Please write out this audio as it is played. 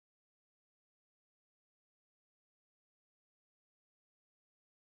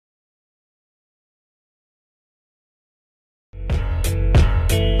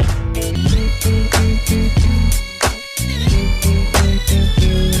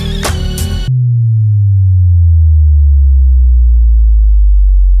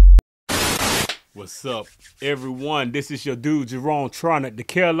What's up, everyone? This is your dude, JeromeTronic, the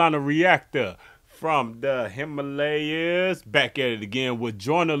Carolina Reactor from the Himalayas. Back at it again with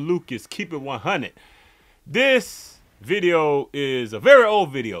Joyner Lucas. Keep it 100. This video is a very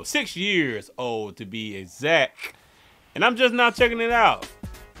old video, 6 years old to be exact. And I'm just now checking it out.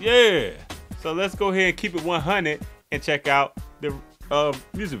 Yeah. So let's go ahead and keep it 100 and check out the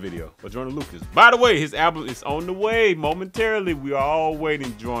music video for Joyner Lucas. By the way, his album is on the way momentarily. We are all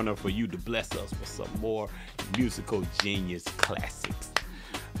waiting, Joyner, for you to bless us with some more musical genius classics.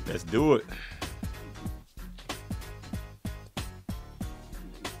 Let's do it.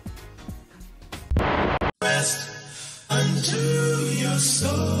 Rest unto your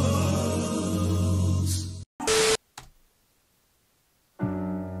souls.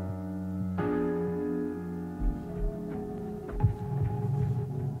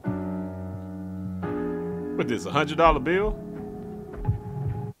 What is this, $100 bill?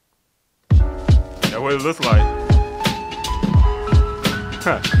 That's what it looks like.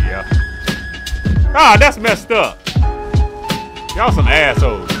 Huh, yeah. Ah, that's messed up. Y'all some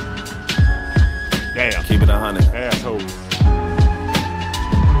assholes. Damn. Keep it 100. Assholes.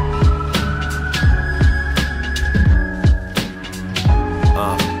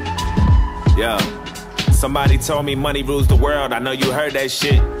 Yeah. Somebody told me money rules the world. I know you heard that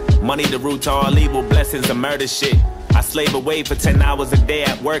shit. Money the root to all evil, blessings and murder shit. I slave away for 10 hours a day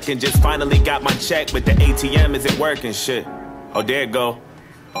at work and just finally got my check, but the ATM isn't working shit. Oh, there it go.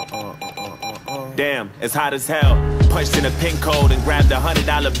 Damn, it's hot as hell. Punched in a pin code and grabbed a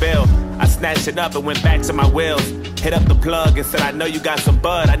 $100 bill. I snatched it up and went back to my wheels. Hit up the plug and said, I know you got some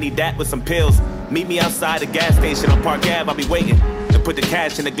bud, I need that with some pills. Meet me outside the gas station on Park Ave, I'll be waiting. To put the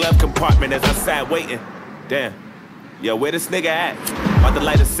cash in the glove compartment as I sat waiting. Damn. Yo, where this nigga at? About to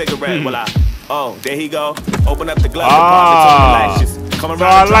light a cigarette. Well, oh, there he go. Open up the glove compartment. Come around, so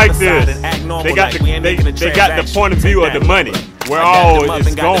I like this. And act normal they got, like they got the point of view of the money. Where all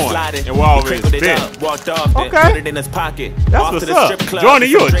it's going and where all it's been. Walked off, okay. Put it in his pocket. That's off what's to the up. strip club. Joyner,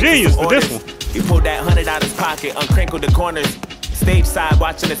 you a genius for this one. He pulled that 100 out his pocket, uncrinkled the corners. Stage side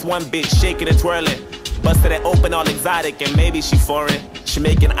watching this one bitch shaking and twirling. Busted it open all exotic and maybe she foreign. She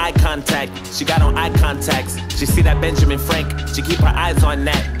making eye contact, she got on eye contacts. She see that Benjamin Frank, she keep her eyes on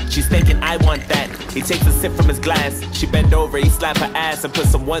that. She's thinking I want that. He takes a sip from his glass. She bend over, he slap her ass and put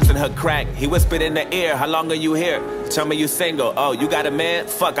some ones in her crack. He whispered in her ear, how long are you here? Tell me you single. Oh, you got a man?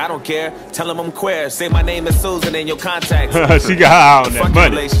 Fuck, I don't care. Tell him I'm queer. Say my name is Susan in your contacts. She got eye on that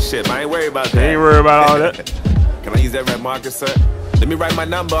money. Relationship, I ain't worried about that. Ain't worried about all that. Can I use that red marker, sir? Let me write my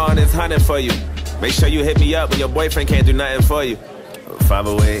number on this 100 for you. Make sure you hit me up when your boyfriend can't do nothing for you.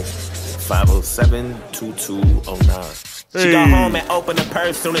 508-507-2209. She got home and opened the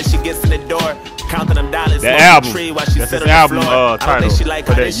purse soon as she gets in the door. Counting them dollars. The album. Tree while she That's sit his on album the floor. I don't title think she like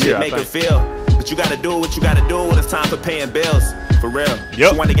how this shit year, make her feel. But you gotta do what you gotta do when it's time for paying bills. For real.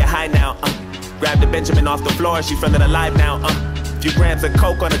 Yep. She wanna get high now. Grab the Benjamin off the floor. She feeling alive now. A few grams of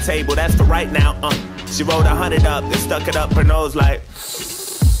coke on the table. That's for right now. She rolled 100 up and stuck it up her nose like.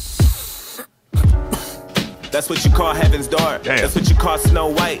 That's what you call heaven's door. Damn. That's what you call Snow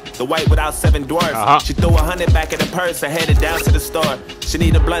White, the white without 7 dwarfs. She threw 100 back in the purse and headed down to the store. She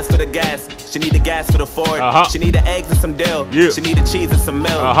need the blunts for the gas. She need the gas for the Ford. She need the eggs and some dill. She need the cheese and some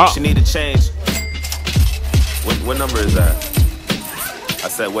milk. She need the change. What number is that? I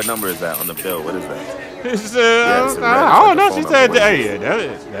said, what number is that on the bill? What is that? It's, I don't know. She said, hey,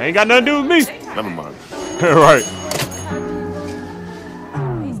 that ain't got nothing to do with me. Never mind. Right.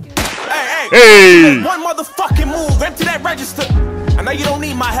 Hey! One motherfucking move, empty that register. I know you don't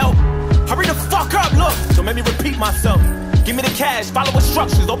need my help. Hurry the fuck up, look. Don't make me repeat myself. Give me the cash, follow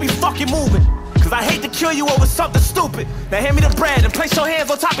instructions, don't be fucking moving. Cause I hate to kill you over something stupid. Now hand me the bread and place your hands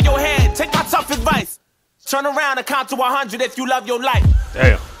on top of your head. Take my tough advice. Turn around and count to 100 if you love your life.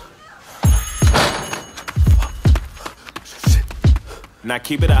 Damn. Now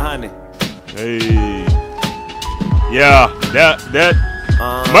keep it 100. Hey. Yeah, that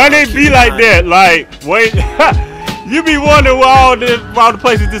money be like that. Like, wait, you be wondering where all the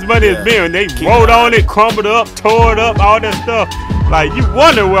places this money has been. They wrote on it, crumbled up, tore it up, all that stuff. Like, you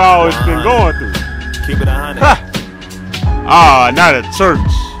wonder where all it's been going through. Keep it 100. Ah, not a church.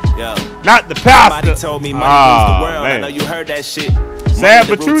 Yo. Not the pastor. Somebody told me money rules the world. Man. I know you heard that shit. Sad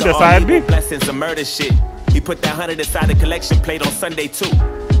but true, that's how it be. Blessings and murder shit. He put that 100 inside the collection plate on Sunday too.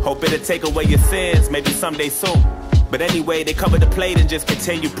 Hope it'll take away your sins, maybe someday soon. But anyway, they covered the plate and just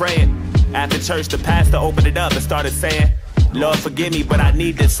continue praying. After church, the pastor opened it up and started saying, Lord, forgive me, but I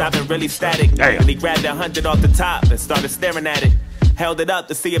need this. I've been really static. Damn. And he grabbed that 100 off the top and started staring at it. Held it up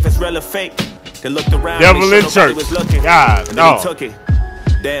to see if it's real or fake. Then looked around. Devil in sure church. Was looking. God, and no. then he took it.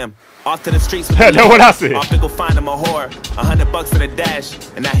 Damn. Off to the streets with That's what I said. Off to go find him a whore. $100 in a dash.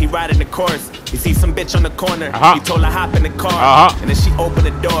 And now he riding the course. He see some bitch on the corner. He told her hop in the car. And then she opened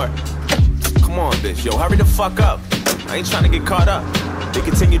the door. Come on, bitch. Yo, hurry the fuck up. I ain't trying to get caught up. They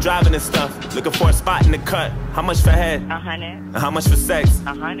continue driving and stuff. Looking for a spot in the cut. How much for head? 100. And how much for sex?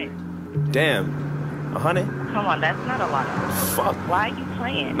 100. Damn. 100? Come on, that's not a lot. Fuck. Why are you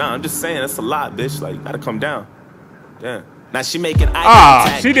playing? Nah, I'm just saying, that's a lot, bitch. Like, gotta come down. Damn. Now she making eye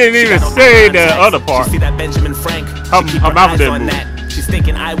contact. She didn't even say the other part. She see that Benjamin Frank. She keep her eyes on that. She's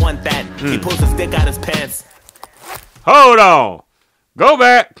thinking, I want that. He pulls his dick out his pants. Hold on. Go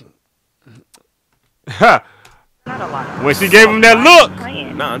back. Not a lot. When she gave him that look.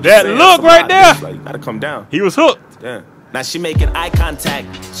 Nah, that saying, look right there. Like, gotta come down. He was hooked. Yeah. Now she making eye contact.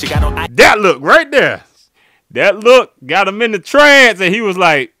 She got on eye. That look right there. That look got him in the trance, and he was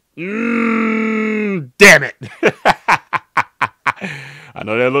like, damn it. I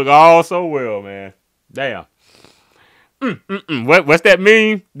know that look all so well, man. Damn. What's that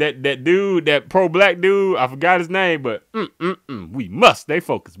meme? That dude, that pro-black dude, I forgot his name, but we must stay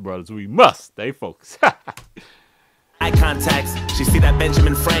focused, brothers. We must stay focused. Eye contacts. She see that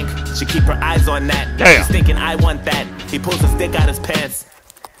Benjamin Frank. She keep her eyes on that. Damn. She's thinking, I want that. He pulls his dick out his pants.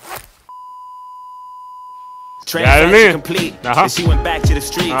 Transaction complete. And she went back to the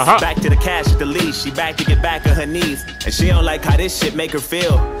streets, back to the cash at the leash. She back to get back on her knees, and she don't like how this shit make her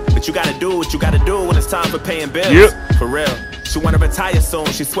feel. But you gotta do what you gotta do when it's time for paying bills. For real. She wanna retire soon.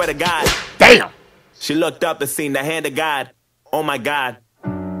 She swear to God. Damn. She looked up and seen the hand of God. Oh my God.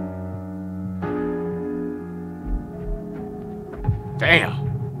 Damn.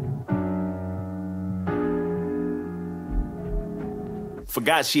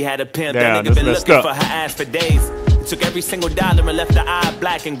 Forgot she had a pimp. That nigga been looking for her ass for days. It took every single dollar and left the eye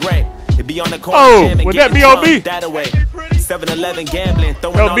black and gray. It be on the corner jam and was that getting B.O.B.? that away. 7-Eleven gambling,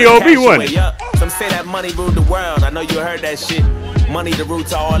 throwing all the B.O.B. cash one. away. Some say that money ruled the world. I know you heard that shit. Money the root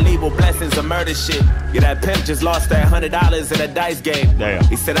to all evil, blessings of murder shit. Yeah, that pimp just lost that $100 in a dice game. Damn.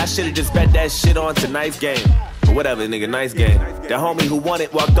 He said I should've just bet that shit on tonight's game. But whatever, nigga, nice game. The homie who won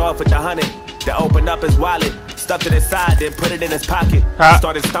it walked off with the 100. That opened up his wallet, stuffed it inside, then put it in his pocket.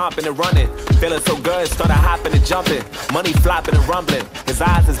 Started stomping and running, feeling so good, started hopping and jumping. Money flopping and rumbling, his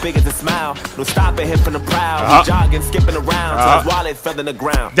eyes as big as a smile. No stopping him from the prowl, he jogging, skipping around, till his wallet fell in the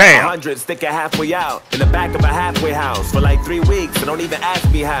ground. Damn. 100 sticking halfway out, in the back of a halfway house. For like 3 weeks, and don't even ask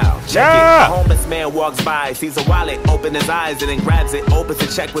me how. Check it, a homeless man walks by, sees a wallet, opens his eyes, and then grabs it, opens to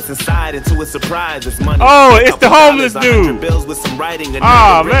check what's inside, and to his surprise, it's money. Oh, it's the homeless dude. Bills with some writing, and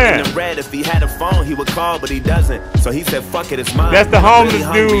man. in red. If he had a phone, he would call, but he doesn't. So he said, "Fuck it, it's mine." That's the homeless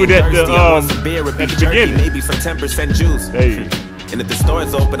dude at the beer, at the beginning. Maybe some 10% juice. Hey. And if the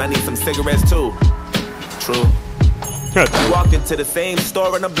store's open, I need some cigarettes too. True. We walked into the same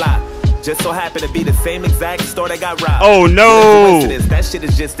store on the block. Just so happened to be the same exact store that got robbed. Oh no! That shit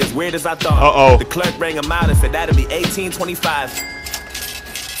is just as weird as I thought. The clerk rang him out and said that'd be $18.25.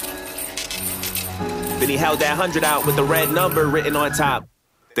 Then he held that 100 out with the red number written on top.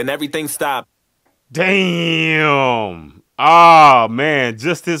 Then everything stopped. Damn. Oh, man.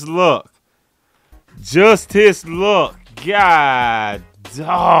 Just his look. Just his look. God,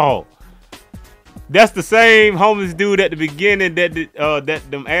 dog. That's the same homeless dude at the beginning that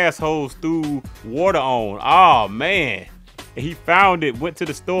them assholes threw water on. Oh, man. And he found it, went to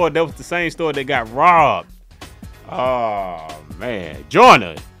the store. That was the same store that got robbed. Oh, man.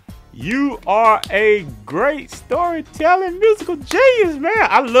 Joyner, you are a great storytelling musical genius, man.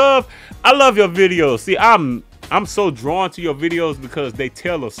 I love your videos. See, I'm so drawn to your videos because they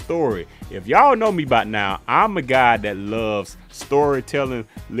tell a story. If y'all know me by now, I'm a guy that loves storytelling,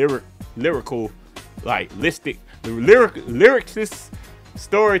 lyrical, like lyricist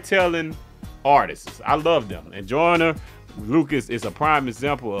storytelling artists. I love them. And Joyner Lucas is a prime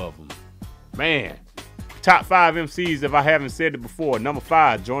example of them. Man. Top 5 MCs, if I haven't said it before. Number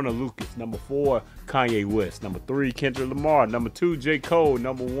 5, Joyner Lucas. Number 4, Kanye West. Number 3, Kendrick Lamar. Number 2, J. Cole.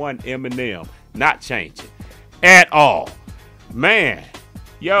 Number 1, Eminem. Not changing at all. Man,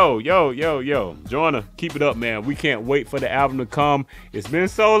 yo. Joyner, keep it up, man. We can't wait for the album to come. It's been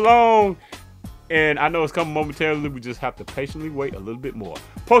so long, and I know it's coming momentarily. We just have to patiently wait a little bit more.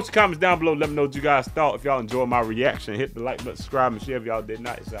 Post your comments down below. Let me know what you guys thought. If y'all enjoyed my reaction, hit the like button, subscribe, and share. If y'all did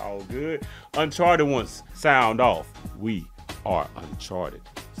not, it's all good. Uncharted once sound off. We are Uncharted.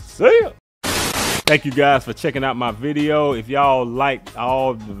 See ya. Thank you guys for checking out my video. If y'all liked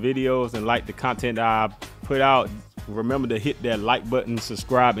all the videos and like the content that I put out, remember to hit that like button,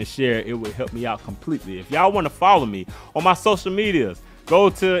 subscribe, and share. It would help me out completely. If y'all want to follow me on my social medias, go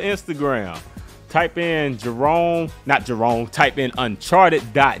to Instagram, type in type in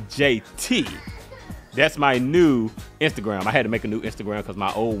UnchartedJT. That's my new Instagram. I had to make a new Instagram because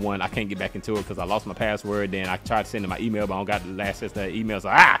my old one, I can't get back into it because I lost my password. Then I tried sending my email, but I don't got the access to that email. So,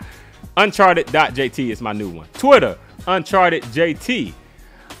 UnchartedJT is my new one. Twitter, UnchartedJT.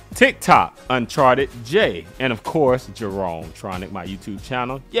 TikTok, UnchartedJ. And, of course, JeromeTronic, my YouTube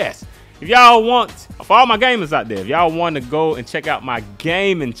channel. Yes. If y'all want, for all my gamers out there, if y'all want to go and check out my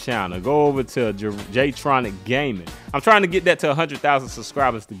gaming channel, go over to JeromeTronic Gaming. I'm trying to get that to 100,000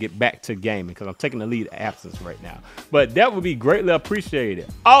 subscribers to get back to gaming because I'm taking the lead of absence right now. But that would be greatly appreciated.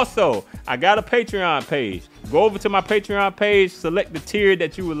 Also, I got a Patreon page. Go over to my Patreon page, select the tier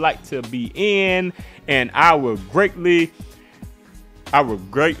that you would like to be in, and I would greatly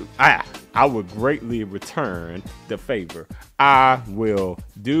return the favor. I will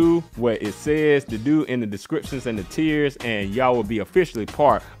do what it says to do in the descriptions and the tiers, and y'all will be officially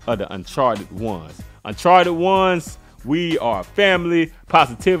part of the Uncharted Ones. Uncharted Ones, we are family,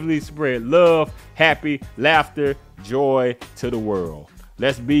 positively spread love, happy, laughter, joy to the world.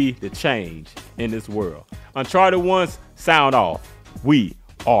 Let's be the change in this world. Uncharted Ones, sound off. We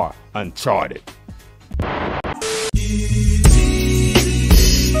are Uncharted.